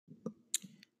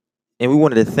And we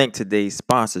wanted to thank today's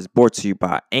sponsors brought to you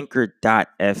by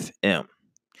Anchor.fm.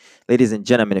 Ladies and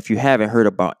gentlemen, if you haven't heard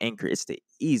about Anchor, it's the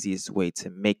easiest way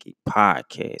to make a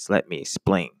podcast. Let me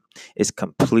explain. It's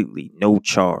completely no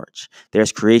charge.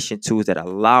 There's creation tools that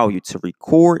allow you to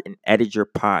record and edit your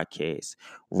podcast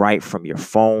right from your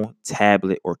phone,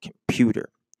 tablet, or computer.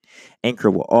 Anchor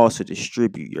will also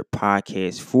distribute your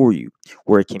podcast for you,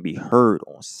 where it can be heard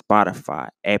on Spotify,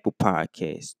 Apple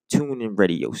Podcasts, TuneIn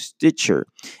Radio, Stitcher,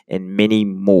 and many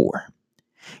more.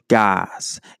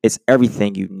 Guys, it's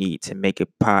everything you need to make a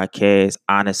podcast.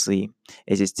 Honestly,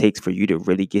 it just takes for you to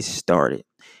really get started.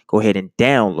 Go ahead and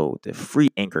download the free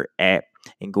Anchor app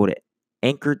and go to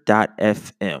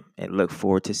anchor.fm and look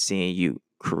forward to seeing you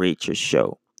create your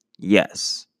show.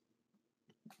 Yes.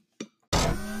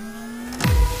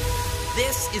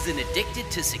 This is an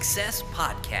Addicted to Success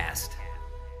podcast.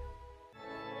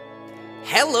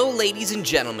 Hello, ladies and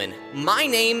gentlemen. My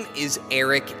name is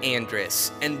Eric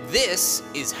Andrus, and this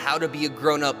is How to Be a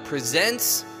Grown-Up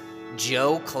presents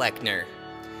Joe Kleckner.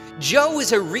 Joe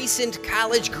is a recent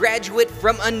college graduate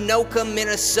from Anoka,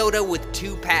 Minnesota with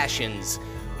two passions: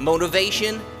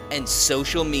 motivation and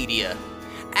social media.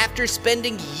 After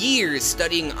spending years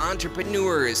studying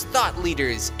entrepreneurs, thought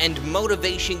leaders, and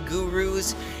motivation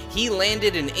gurus, he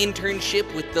landed an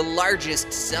internship with the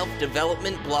largest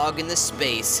self-development blog in the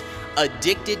space,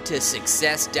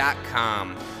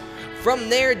 addictedtosuccess.com. From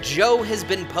there, Joe has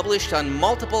been published on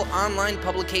multiple online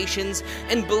publications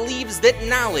and believes that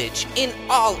knowledge, in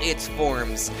all its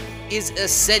forms, is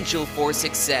essential for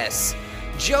success.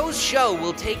 Joe's show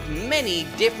will take many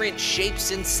different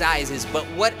shapes and sizes, but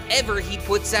whatever he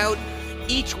puts out,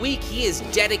 each week he is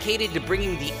dedicated to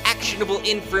bringing the actionable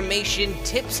information,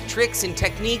 tips, tricks, and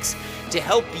techniques to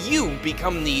help you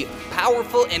become the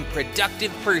powerful and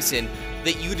productive person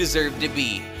that you deserve to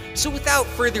be. So without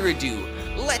further ado,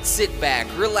 let's sit back,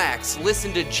 relax,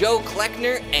 listen to Joe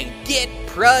Kleckner, and get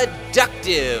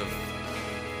productive.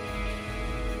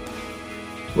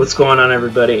 What's going on,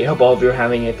 everybody? I hope all of you are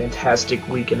having a fantastic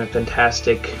week and a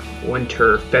fantastic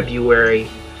winter, February.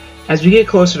 As we get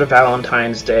closer to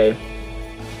Valentine's Day,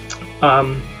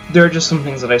 there are just some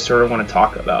things that I sort of want to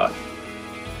talk about.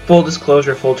 Full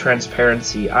disclosure, full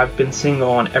transparency, I've been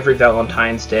single on every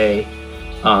Valentine's Day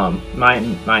my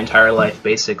entire life,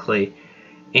 basically.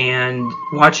 And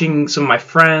watching some of my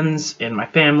friends and my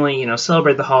family,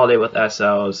 celebrate the holiday with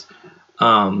SOs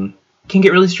can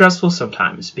get really stressful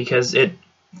sometimes, because it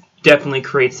definitely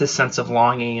creates this sense of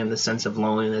longing and this sense of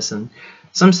loneliness and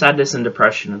some sadness and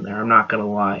depression in there, I'm not going to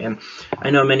lie. And I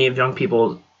know many of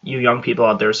you young people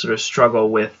out there sort of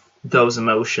struggle with those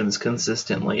emotions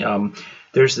consistently.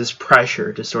 There's this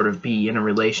pressure to sort of be in a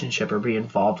relationship or be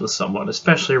involved with someone,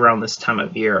 especially around this time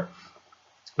of year.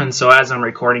 And so as I'm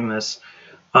recording this,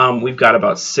 we've got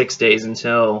about 6 days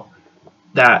until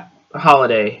that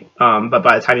holiday, but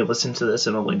by the time you listen to this,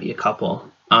 it'll only be a couple.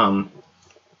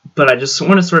 But I just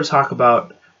want to sort of talk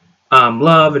about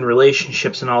love and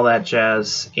relationships and all that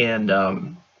jazz,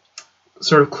 and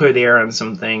sort of clear the air on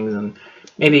some things and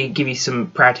maybe give you some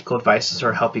practical advice to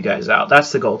sort of help you guys out.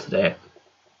 That's the goal today.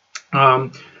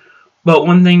 But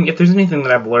one thing, if there's anything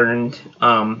that I've learned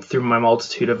through my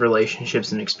multitude of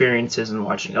relationships and experiences and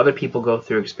watching other people go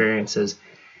through experiences,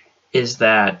 is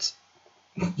that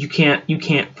you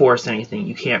can't force anything.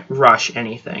 You can't rush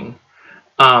anything.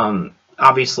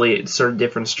 Obviously, it's sort of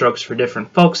different strokes for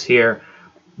different folks here,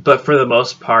 but for the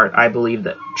most part, I believe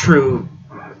that true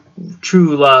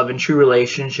love and true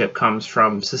relationship comes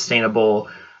from sustainable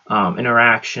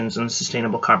interactions and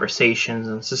sustainable conversations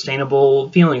and sustainable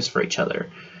feelings for each other.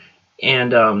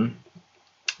 And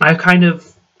I've kind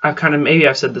of maybe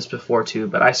I've said this before too,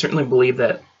 but I certainly believe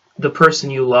that the person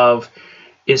you love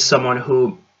is someone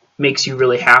who makes you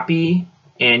really happy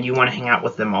and you want to hang out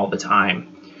with them all the time.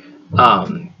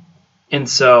 And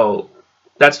so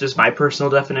that's just my personal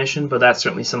definition, but that's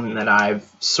certainly something that I've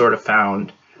sort of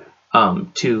found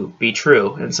to be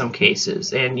true in some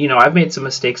cases. And, I've made some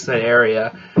mistakes in that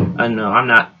area. I know I'm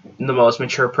not the most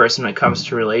mature person when it comes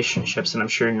to relationships, and I'm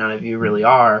sure none of you really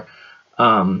are.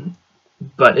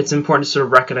 But it's important to sort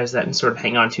of recognize that and sort of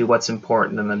hang on to what's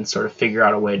important, and then sort of figure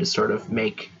out a way to sort of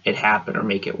make it happen or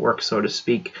make it work, so to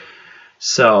speak.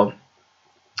 So,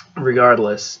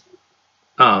 regardless,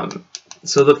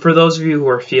 for those of you who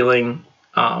are feeling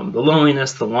the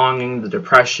loneliness, the longing, the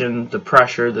depression, the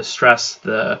pressure, the stress,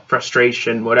 the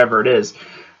frustration, whatever it is,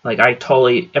 like, I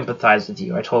totally empathize with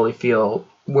you. I totally feel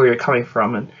where you're coming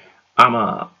from, and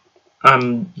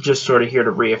I'm just sort of here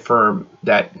to reaffirm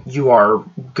that you are a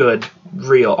good,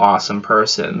 real, awesome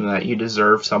person, and that you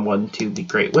deserve someone to be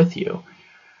great with you.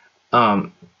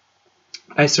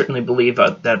 I certainly believe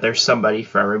that there's somebody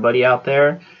for everybody out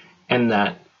there, and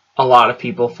that a lot of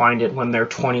people find it when they're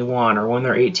 21 or when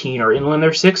they're 18 or when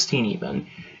they're 16 even.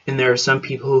 And there are some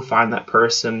people who find that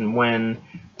person when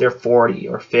they're 40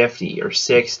 or 50 or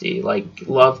 60. Like,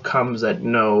 love comes at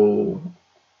no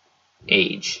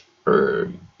age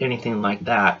or anything like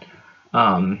that.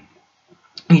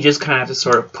 You just kind of have to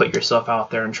sort of put yourself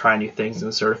out there and try new things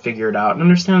and sort of figure it out and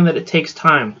understand that it takes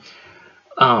time.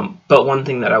 But one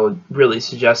thing that I would really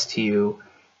suggest to you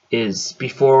is,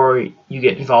 before you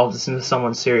get involved into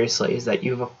someone seriously, is that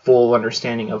you have a full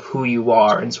understanding of who you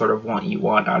are and sort of what you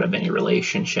want out of any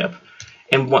relationship.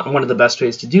 And one of the best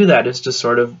ways to do that is to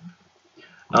sort of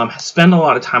spend a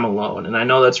lot of time alone. And I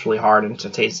know that's really hard in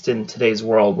today's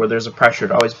world, where there's a pressure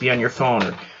to always be on your phone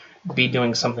or be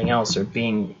doing something else or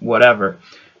being whatever.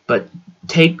 But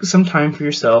take some time for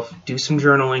yourself, do some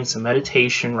journaling, some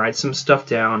meditation, write some stuff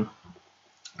down,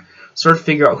 sort of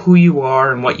figure out who you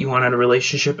are and what you want out of a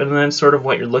relationship, and then sort of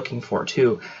what you're looking for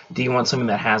too. Do you want someone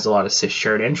that has a lot of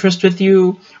shared interest with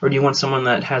you, or do you want someone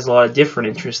that has a lot of different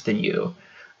interests than you?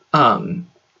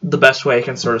 The best way I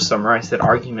can sort of summarize that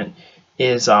argument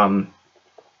is, back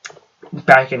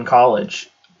in college,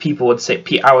 people would say,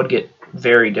 I would get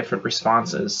very different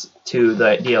responses to the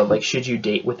idea of, like, should you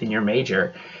date within your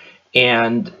major?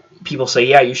 And people say,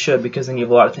 yeah, you should, because then you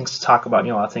have a lot of things to talk about and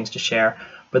you have a lot of things to share.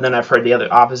 But then I've heard the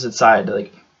other opposite side,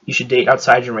 like, you should date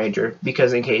outside your major,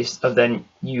 because in case of then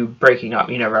you breaking up,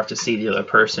 you never have to see the other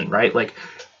person, right? Like,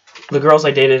 the girls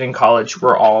I dated in college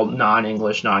were all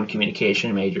non-English,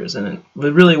 non-communication majors, and it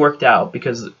really worked out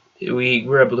because we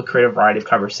were able to create a variety of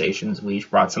conversations. We each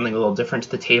brought something a little different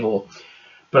to the table,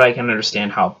 but I can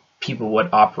understand how people would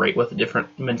operate with a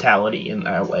different mentality in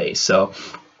that way. So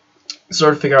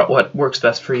sort of figure out what works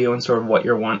best for you and sort of what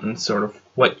you want and sort of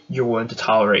what you're willing to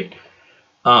tolerate.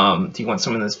 Do you want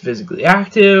someone that's physically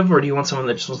active, or do you want someone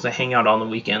that just wants to hang out on the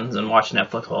weekends and watch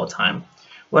Netflix all the time?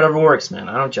 Whatever works, man.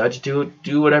 I don't judge.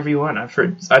 Do whatever you want.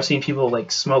 I've seen people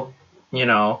like smoke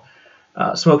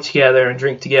together and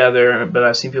drink together, but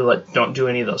I've seen people that don't do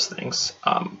any of those things.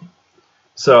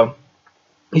 So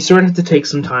you sort of have to take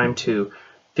some time to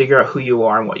figure out who you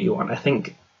are and what you want. I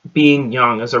think being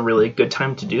young is a really good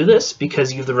time to do this,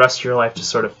 because you have the rest of your life to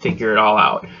sort of figure it all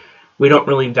out. We don't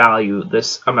really value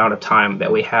this amount of time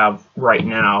that we have right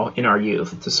now in our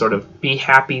youth to sort of be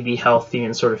happy, be healthy,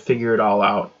 and sort of figure it all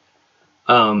out.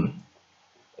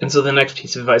 And so the next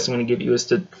piece of advice I'm going to give you is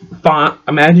to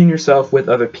imagine yourself with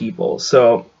other people.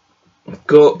 So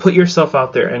go put yourself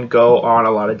out there and go on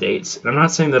a lot of dates. And I'm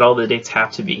not saying that all the dates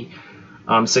have to be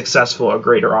successful or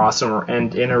great or awesome or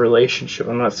end in a relationship.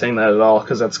 I'm not saying that at all,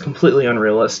 because that's completely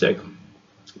unrealistic.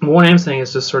 But what I am saying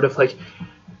is just sort of like,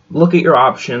 look at your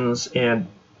options and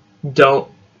don't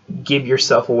give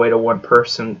yourself away to one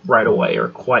person right away or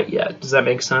quite yet. Does that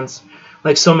make sense?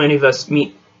 Like, so many of us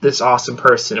meet this awesome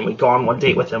person and we go on one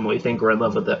date with them and we think we're in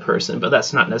love with that person, but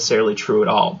that's not necessarily true at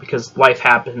all, because life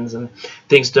happens and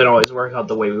things don't always work out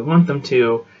the way we want them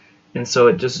to, and so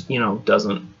it just,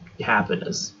 doesn't happen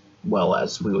as well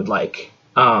as we would like.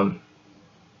 Of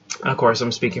course,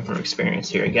 I'm speaking from experience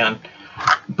here again,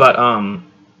 but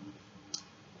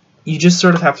you just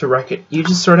sort of have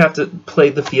to play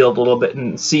the field a little bit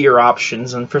and see your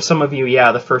options. And for some of you,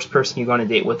 yeah, the first person you go on a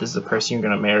date with is the person you're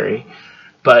going to marry.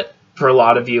 But for a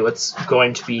lot of you, it's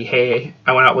going to be, hey,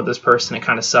 I went out with this person, it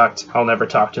kind of sucked, I'll never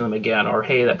talk to them again. Or,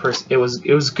 hey, that person, it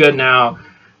was good now.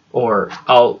 Or,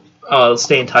 I'll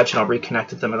stay in touch and I'll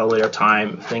reconnect with them at a later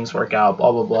time if things work out,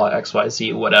 blah, blah, blah, X, Y,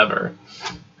 Z, whatever.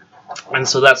 And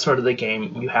so that's sort of the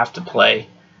game you have to play.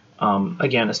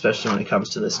 Again, especially when it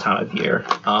comes to this time of year.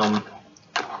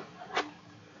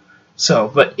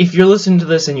 But if you're listening to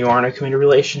this and you are in a committed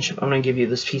relationship, I'm going to give you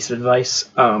this piece of advice.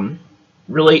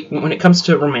 When it comes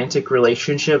to romantic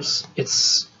relationships,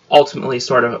 it's ultimately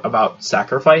sort of about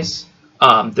sacrifice.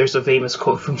 There's a famous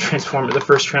quote from Transformers, the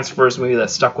first Transformers movie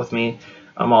that stuck with me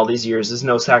all these years, is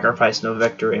no sacrifice, no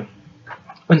victory.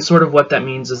 And sort of what that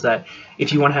means is that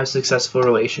if you want to have a successful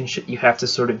relationship, you have to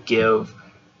sort of give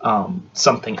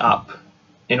something up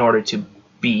in order to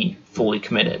be fully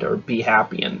committed or be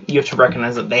happy, and you have to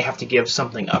recognize that they have to give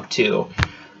something up too.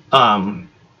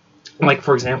 Like,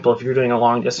 for example, if you're doing a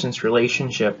long distance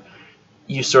relationship,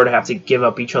 you sort of have to give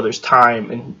up each other's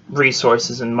time and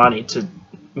resources and money to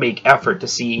make effort to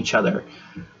see each other.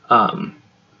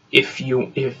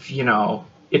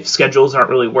 If schedules aren't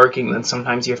really working, then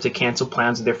sometimes you have to cancel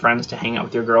plans with your friends to hang out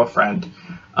with your girlfriend,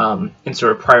 and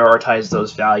sort of prioritize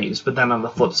those values. But then on the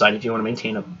flip side, if you want to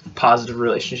maintain a positive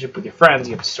relationship with your friends,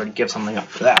 you have to sort of give something up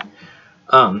for that.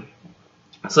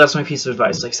 So that's my piece of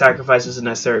advice. Like, sacrifice is a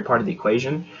necessary part of the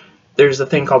equation. There's a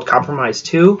thing called compromise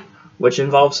too, which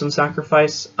involves some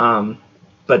sacrifice.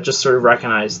 But just sort of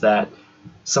recognize that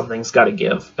something's got to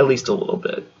give, at least a little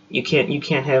bit. You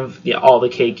can't have all the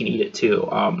cake and eat it too.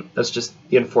 That's just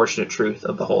the unfortunate truth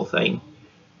of the whole thing.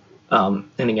 And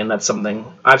again, that's something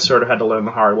I've sort of had to learn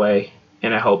the hard way,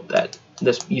 and I hope that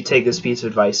you take this piece of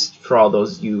advice for all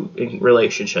those you in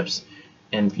relationships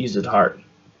and use it to heart.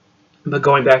 But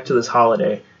going back to this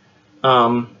holiday,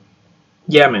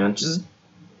 yeah, man, just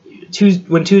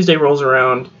when Tuesday rolls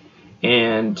around,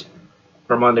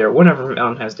 or Monday, or whenever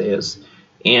Valentine's Day is,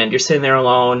 and you're sitting there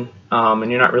alone,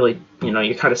 and you're not really,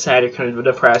 you're kind of sad, you're kind of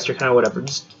depressed, you're kind of whatever,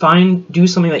 just do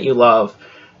something that you love.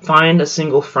 Find a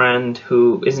single friend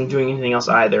who isn't doing anything else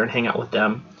either and hang out with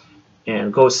them,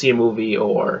 and go see a movie,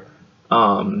 or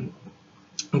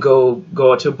go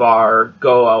out to a bar,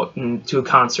 go out and to a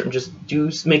concert, and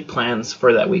just make plans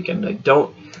for that weekend.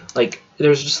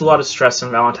 There's just a lot of stress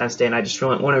on Valentine's Day, and I just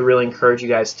want to really encourage you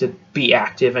guys to be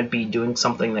active and be doing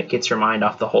something that gets your mind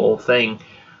off the whole thing.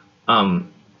 So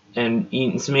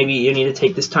maybe you need to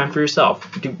take this time for yourself.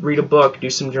 Read a book, do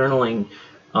some journaling.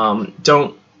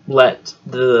 Don't let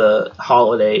the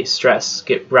holiday stress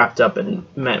get wrapped up and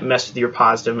mess with your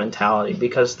positive mentality,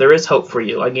 because there is hope for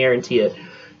you. I guarantee it.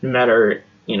 No matter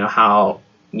how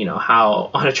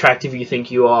unattractive you think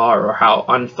you are, or how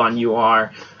unfun you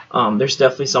are, there's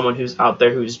definitely someone who's out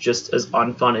there who's just as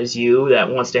unfun as you that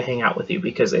wants to hang out with you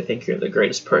because they think you're the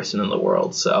greatest person in the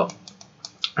world. So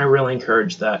I really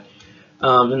encourage that.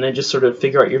 And then just sort of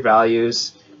figure out your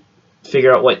values,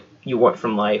 figure out what you want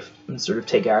from life, and sort of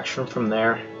take action from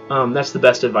there. That's the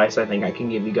best advice I think I can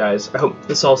give you guys. I hope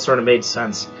this all sort of made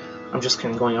sense. I'm just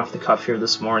kind of going off the cuff here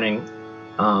this morning,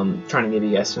 trying to give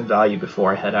you guys some value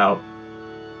before I head out.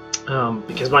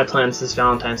 Because my plans this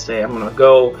Valentine's Day, I'm going to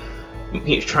go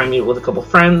try and meet with a couple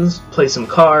friends, play some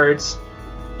cards,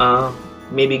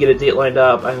 maybe get a date lined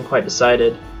up. I haven't quite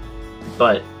decided,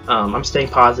 but I'm staying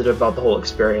positive about the whole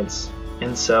experience.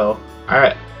 And so,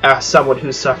 as someone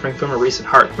who's suffering from a recent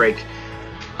heartbreak,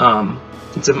 I'm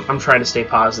trying to stay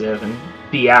positive and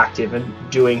be active and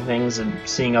doing things and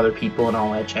seeing other people and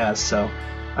all that jazz. So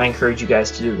I encourage you guys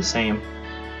to do the same.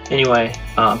 Anyway,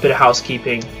 a bit of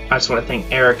housekeeping. I just want to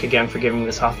thank Eric again for giving me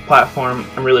this off the platform.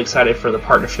 I'm really excited for the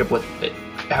partnership with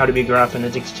How to Be Grown Up and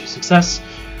Addicted to Success.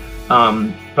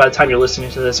 By the time you're listening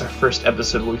to this, our first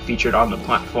episode will be featured on the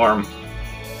platform.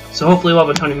 So hopefully we'll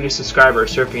have a ton of new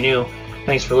subscribers. So if you're new,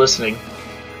 thanks for listening.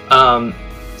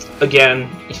 Again,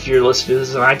 if you're listening to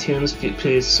this on iTunes,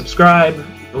 please subscribe,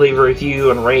 leave a review,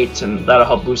 and rate, and that'll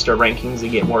help boost our rankings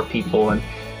and get more people. And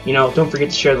don't forget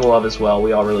to share the love as well.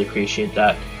 We all really appreciate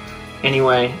that.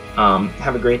 Anyway,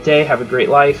 have a great day, have a great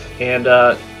life, and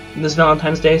this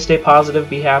Valentine's Day, stay positive,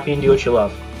 be happy, and do what you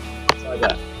love. That's all I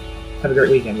got. Have a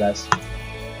great weekend, guys.